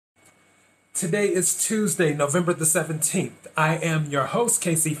Today is Tuesday, November the 17th. I am your host,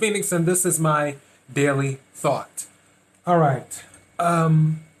 Casey Phoenix, and this is my daily thought. All right.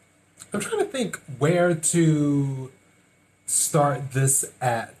 I'm trying to think where to start this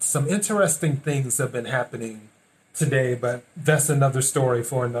at. Some interesting things have been happening today, but that's another story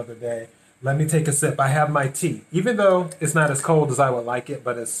for another day. Let me take a sip. I have my tea, even though it's not as cold as I would like it,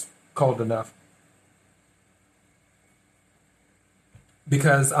 but it's cold enough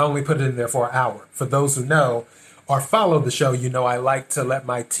because I only put it in there for an hour. For those who know or follow the show, you know I like to let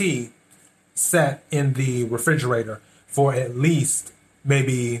my tea set in the refrigerator for at least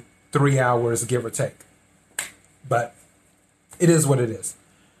maybe 3 hours, give or take. But it is what it is.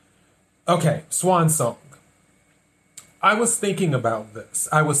 Okay, Swan Song. I was thinking about this.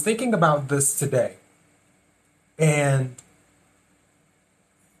 I was thinking about this today. And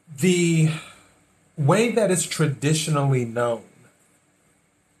the way that it's traditionally known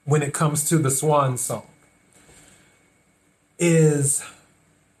when it comes to the Swan Song is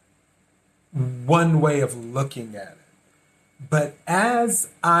one way of looking at it. But as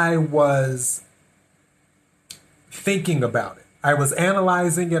I was thinking about it, I was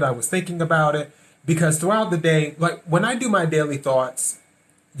analyzing it, I was thinking about it, because throughout the day, like when I do my daily thoughts,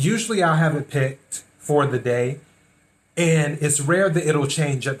 usually I'll have it picked for the day, and it's rare that it'll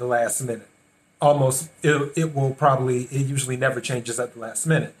change at the last minute. It usually never changes at the last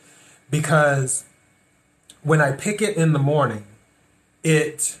minute. Because when I pick it in the morning,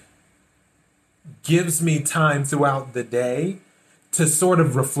 it gives me time throughout the day to sort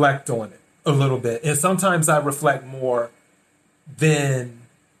of reflect on it a little bit. And sometimes I reflect more than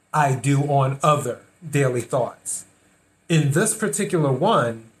I do on other daily thoughts. In this particular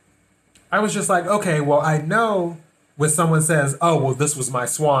one, I was just like, okay, well, I know when someone says, oh, well, this was my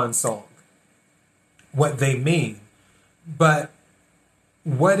swan song, what they mean. But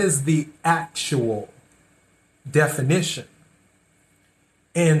what is the actual definition?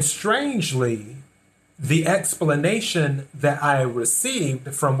 And strangely, the explanation that I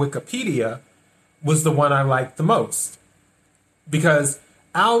received from Wikipedia was the one I liked the most. Because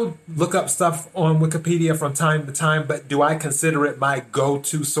I'll look up stuff on Wikipedia from time to time, but do I consider it my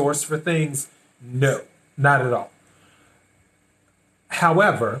go-to source for things? No, not at all.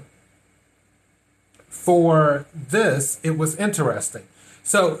 However, for this, it was interesting.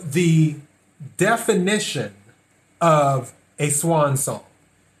 So the definition of a swan song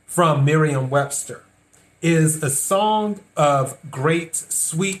from Merriam-Webster is a song of great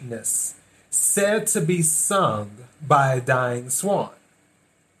sweetness said to be sung by a dying swan.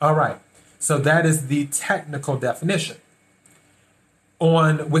 All right, so that is the technical definition.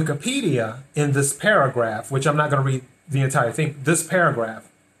 On Wikipedia, in this paragraph, which I'm not going to read the entire thing, this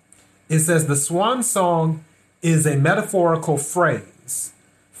paragraph, it says the swan song is a metaphorical phrase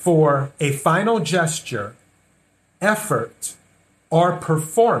for a final gesture, effort, or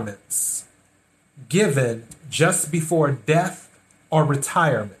performance given just before death or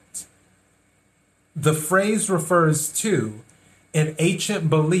retirement. The phrase refers to an ancient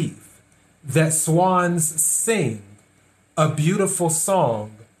belief that swans sing a beautiful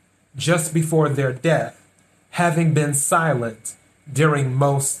song just before their death, having been silent during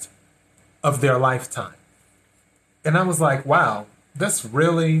most of their lifetime. And I was like, wow, that's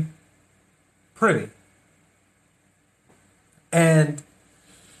really pretty. And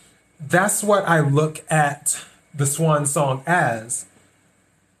that's what I look at the swan song as.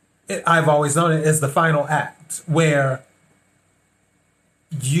 I've always known it as the final act, where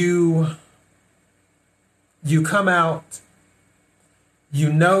you come out,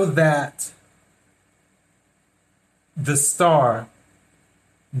 you know that the star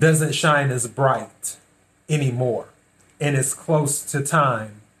doesn't shine as bright anymore, and it's close to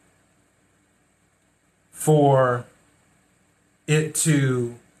time for it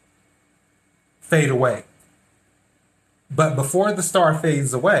to fade away. But before the star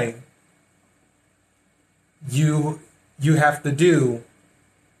fades away, you have to do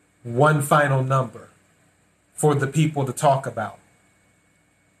one final number for the people to talk about.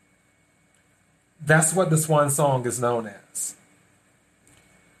 That's what the swan song is known as.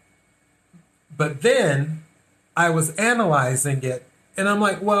 But then I was analyzing it, and I'm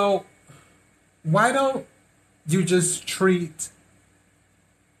like, well, why don't you just treat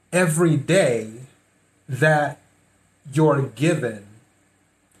every day that you're given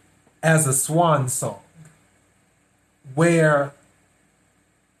as a swan song, where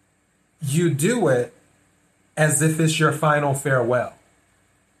you do it as if it's your final farewell,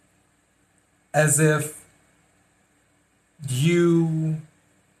 as if you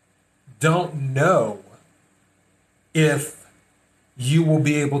don't know if you will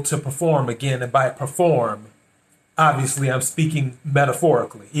be able to perform again. And by perform, obviously I'm speaking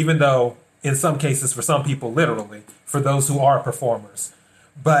metaphorically, even though in some cases, for some people, literally, for those who are performers.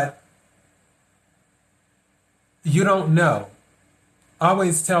 But you don't know. I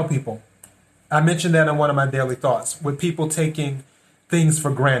always tell people, I mentioned that in one of my daily thoughts, with people taking things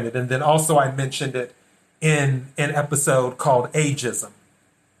for granted. And then also I mentioned it in an episode called Ageism,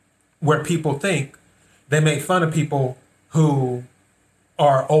 where people think they make fun of people who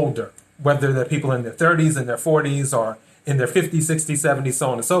are older, whether they're people in their 30s, in their 40s, or in their 50s, 60s, 70s, so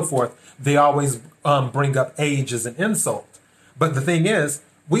on and so forth. They always bring up age as an insult. But the thing is,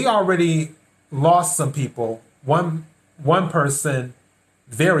 we already lost some people. One person,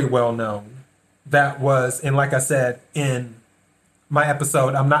 very well known, that was, and like I said in my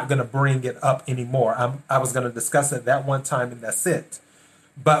episode, I'm not going to bring it up anymore. I was going to discuss it that one time and that's it.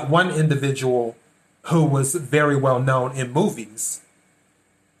 But one individual who was very well known in movies,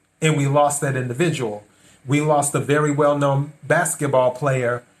 and we lost that individual. We lost a very well known basketball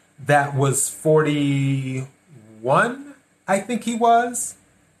player that was 41, I think he was.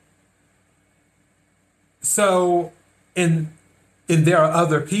 So, and there are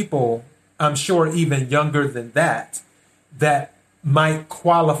other people, I'm sure even younger than that, that might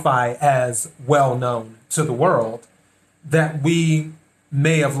qualify as well known to the world that we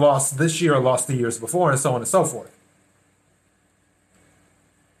may have lost this year or lost the years before, and so on and so forth.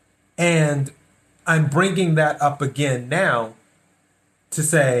 And I'm bringing that up again now to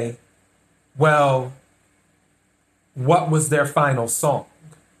say, well, what was their final song?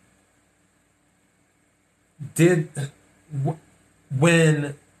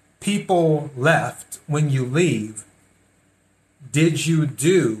 When people left, when you leave, did you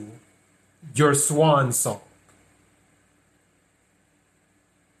do your swan song?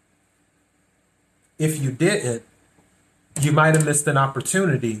 If you didn't, you might have missed an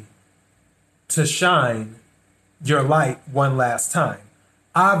opportunity to shine your light one last time.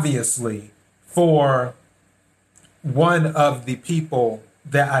 Obviously, for one of the people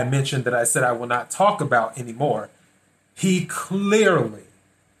that I mentioned that I said I will not talk about anymore, he clearly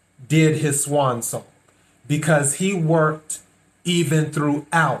did his swan song because he worked even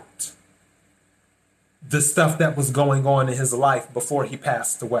throughout the stuff that was going on in his life before he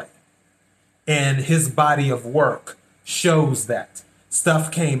passed away. And his body of work shows that.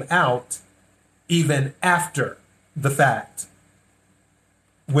 Stuff came out even after the fact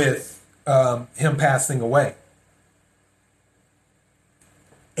with him passing away.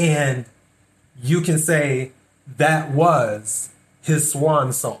 And you can say that was his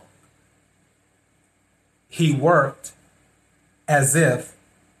swan song. He worked as if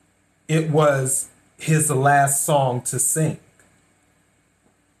it was his last song to sing.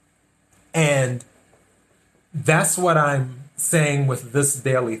 And that's what I'm saying with this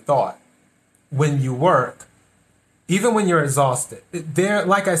daily thought. When you work, even when you're exhausted, there,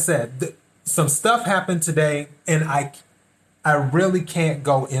 like I said, some stuff happened today, and I really can't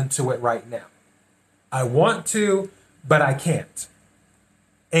go into it right now. I want to, but I can't.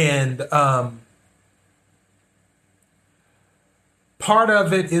 And part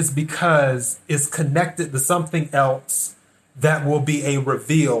of it is because it's connected to something else that will be a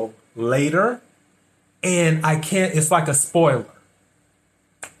reveal later. And I can't, it's like a spoiler.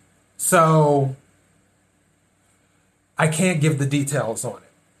 So I can't give the details on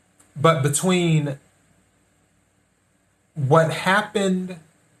it. But between what happened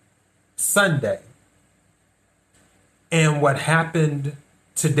Sunday and what happened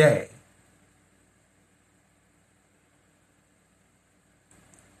today,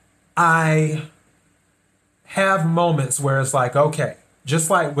 I have moments where it's like, okay,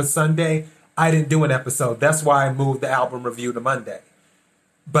 just like with Sunday, I didn't do an episode. That's why I moved the album review to Monday.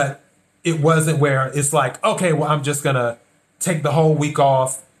 But it wasn't where it's like, okay, well, I'm just going to take the whole week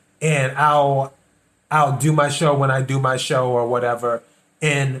off and I'll do my show when I do my show or whatever.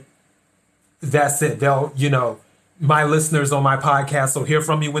 And that's it. They'll, my listeners on my podcast will hear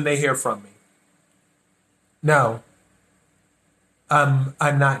from me when they hear from me. No, I'm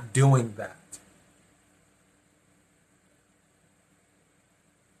not doing that.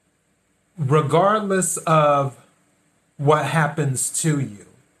 Regardless of what happens to you,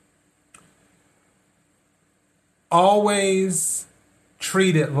 always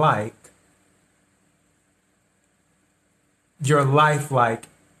treat it like your life, like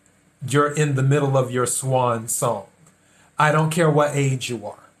you're in the middle of your swan song. I don't care what age you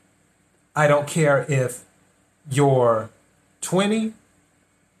are. I don't care if you're 20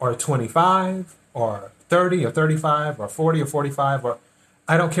 or 25 or 30 or 35 or 40 or 45, or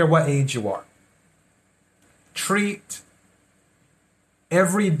I don't care what age you are. Treat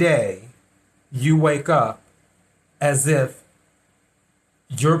every day you wake up as if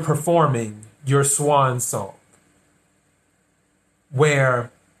you're performing your swan song, where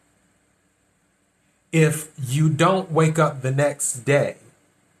if you don't wake up the next day,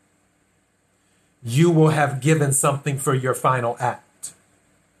 you will have given something for your final act.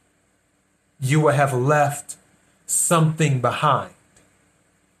 You will have left something behind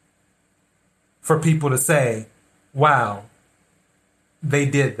for people to say, wow, they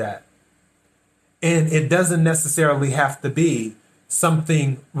did that. And it doesn't necessarily have to be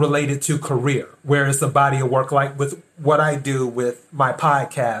something related to career, where it's a body of work, like with what I do with my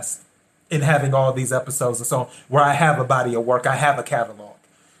podcast and having all these episodes and so on, where I have a body of work, I have a catalog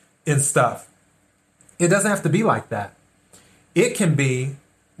and stuff. It doesn't have to be like that. It can be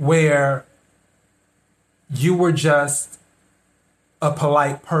where you were just a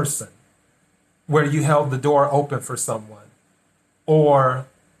polite person, where you held the door open for someone. Or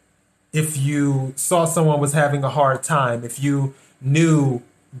if you saw someone was having a hard time, if you knew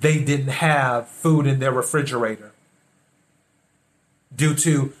they didn't have food in their refrigerator due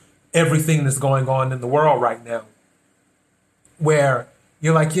to everything that's going on in the world right now, where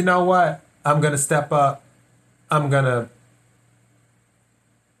you're like, you know what? I'm going to step up. I'm going to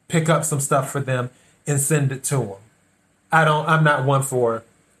pick up some stuff for them and send it to them. I'm not one for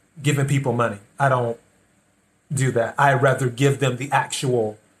giving people money. I don't do that. I rather give them the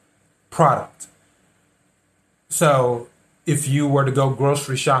actual product. So if you were to go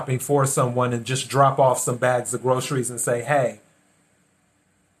grocery shopping for someone and just drop off some bags of groceries and say, hey,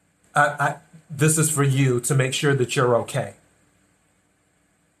 this is for you to make sure that you're okay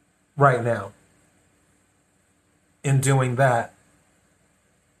right now. In doing that,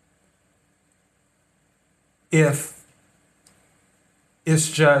 if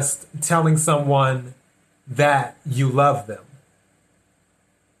it's just telling someone that you love them,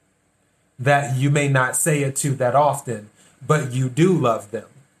 that you may not say it to that often, but you do love them,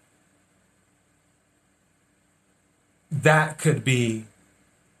 that could be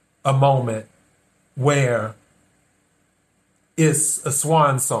a moment where it's a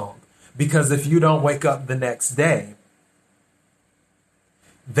swan song. Because if you don't wake up the next day,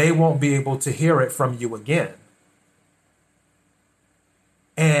 they won't be able to hear it from you again.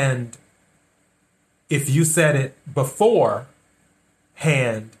 And if you said it beforehand,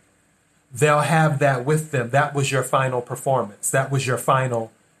 they'll have that with them. That was your final performance. That was your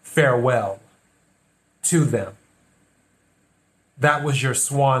final farewell to them. That was your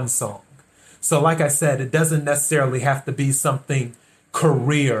swan song. So like I said, it doesn't necessarily have to be something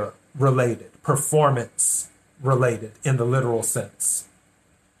career related, performance related in the literal sense.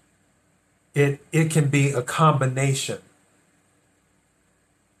 It can be a combination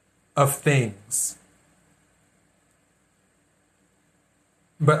of things.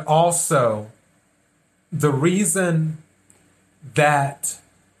 But also, the reason that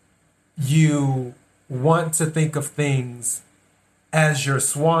you want to think of things as your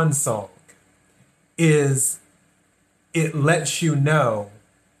swan song is it lets you know,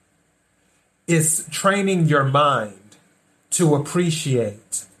 it's training your mind to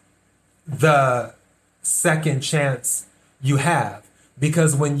appreciate the second chance you have.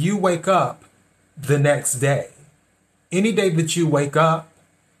 Because when you wake up the next day, any day that you wake up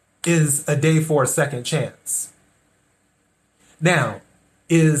is a day for a second chance. Now,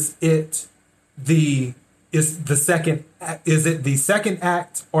 is it the second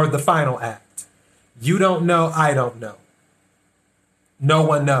act or the final act? You don't know, I don't know. No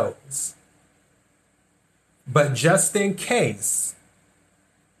one knows. But just in case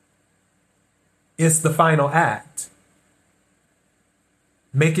it's the final act,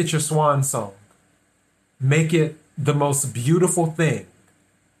 make it your swan song. Make it the most beautiful thing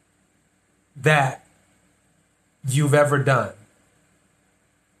that you've ever done.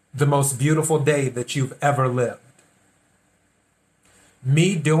 The most beautiful day that you've ever lived.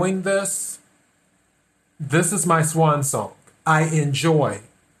 Me doing this is my swan song. I enjoy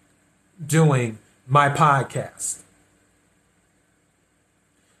doing my podcast.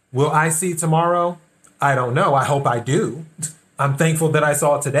 Will I see tomorrow? I don't know. I hope I do. I'm thankful that I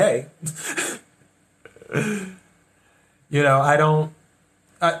saw today.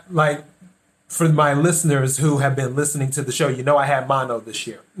 For my listeners who have been listening to the show, I had mono this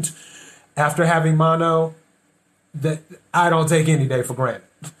year. After having mono, that I don't take any day for granted.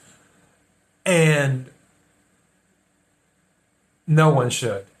 And no one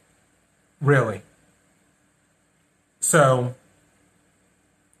should, really. So,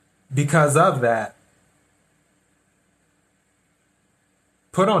 because of that,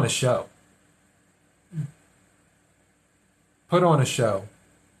 put on a show. Put on a show.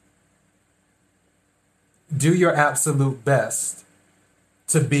 Do your absolute best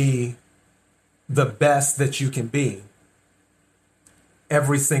to be the best that you can be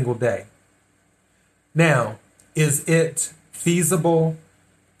every single day. Now, is it feasible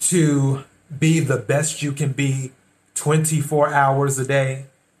to be the best you can be 24 hours a day?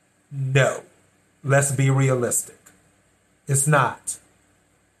 No. Let's be realistic. It's not.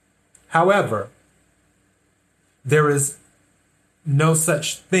 However, there is no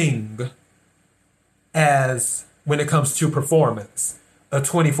such thing as, when it comes to performance, a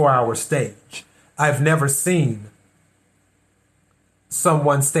 24-hour stage. I've never seen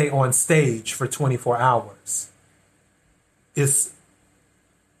someone stay on stage for 24 hours. It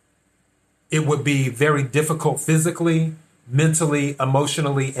would be very difficult physically, mentally,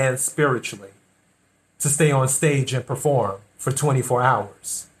 emotionally, and spiritually to stay on stage and perform for 24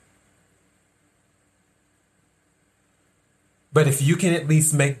 hours. But if you can at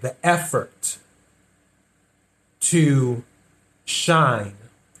least make the effort to shine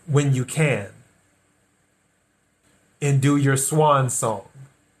when you can and do your swan song,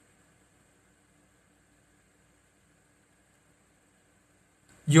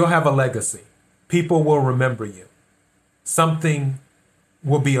 you'll have a legacy. People will remember you. Something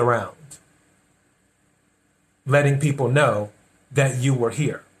will be around, letting people know that you were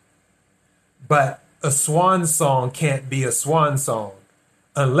here. But a swan song can't be a swan song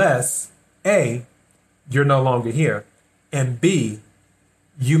unless, A, you're no longer here, and B,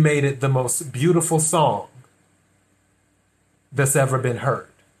 you made it the most beautiful song that's ever been heard.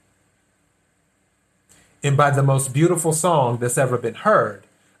 And by the most beautiful song that's ever been heard,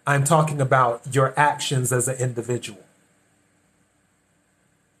 I'm talking about your actions as an individual.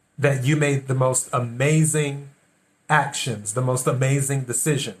 That you made the most amazing actions, the most amazing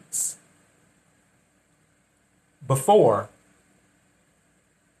decisions before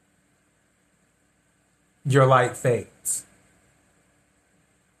your light fades.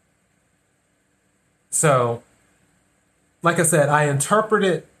 So, like I said, I interpret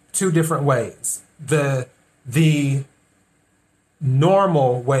it two different ways. The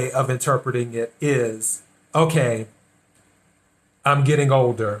normal way of interpreting it is, okay, I'm getting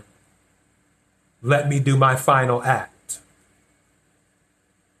older. Let me do my final act.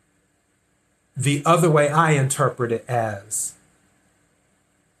 The other way I interpret it as,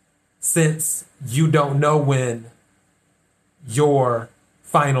 since you don't know when your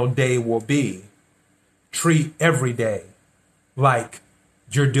final day will be, treat every day like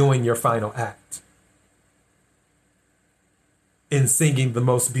you're doing your final act in singing the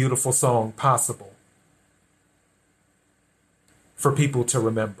most beautiful song possible for people to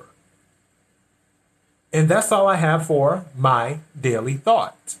remember. And that's all I have for my daily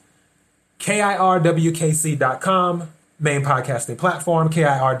thought. KIRWKC.com, main podcasting platform,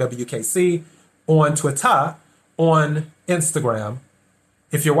 KIRWKC, on Twitter, on Instagram.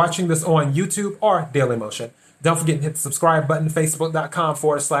 If you're watching this on YouTube or Daily Motion, don't forget to hit the subscribe button,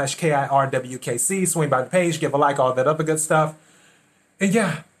 facebook.com/KIRWKC. Swing by the page, give a like, all that other good stuff. And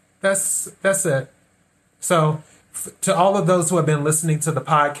yeah, that's it. So to all of those who have been listening to the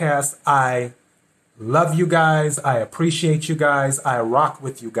podcast, I love you guys. I appreciate you guys. I rock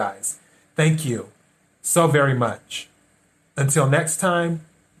with you guys. Thank you so very much. Until next time,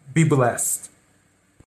 be blessed.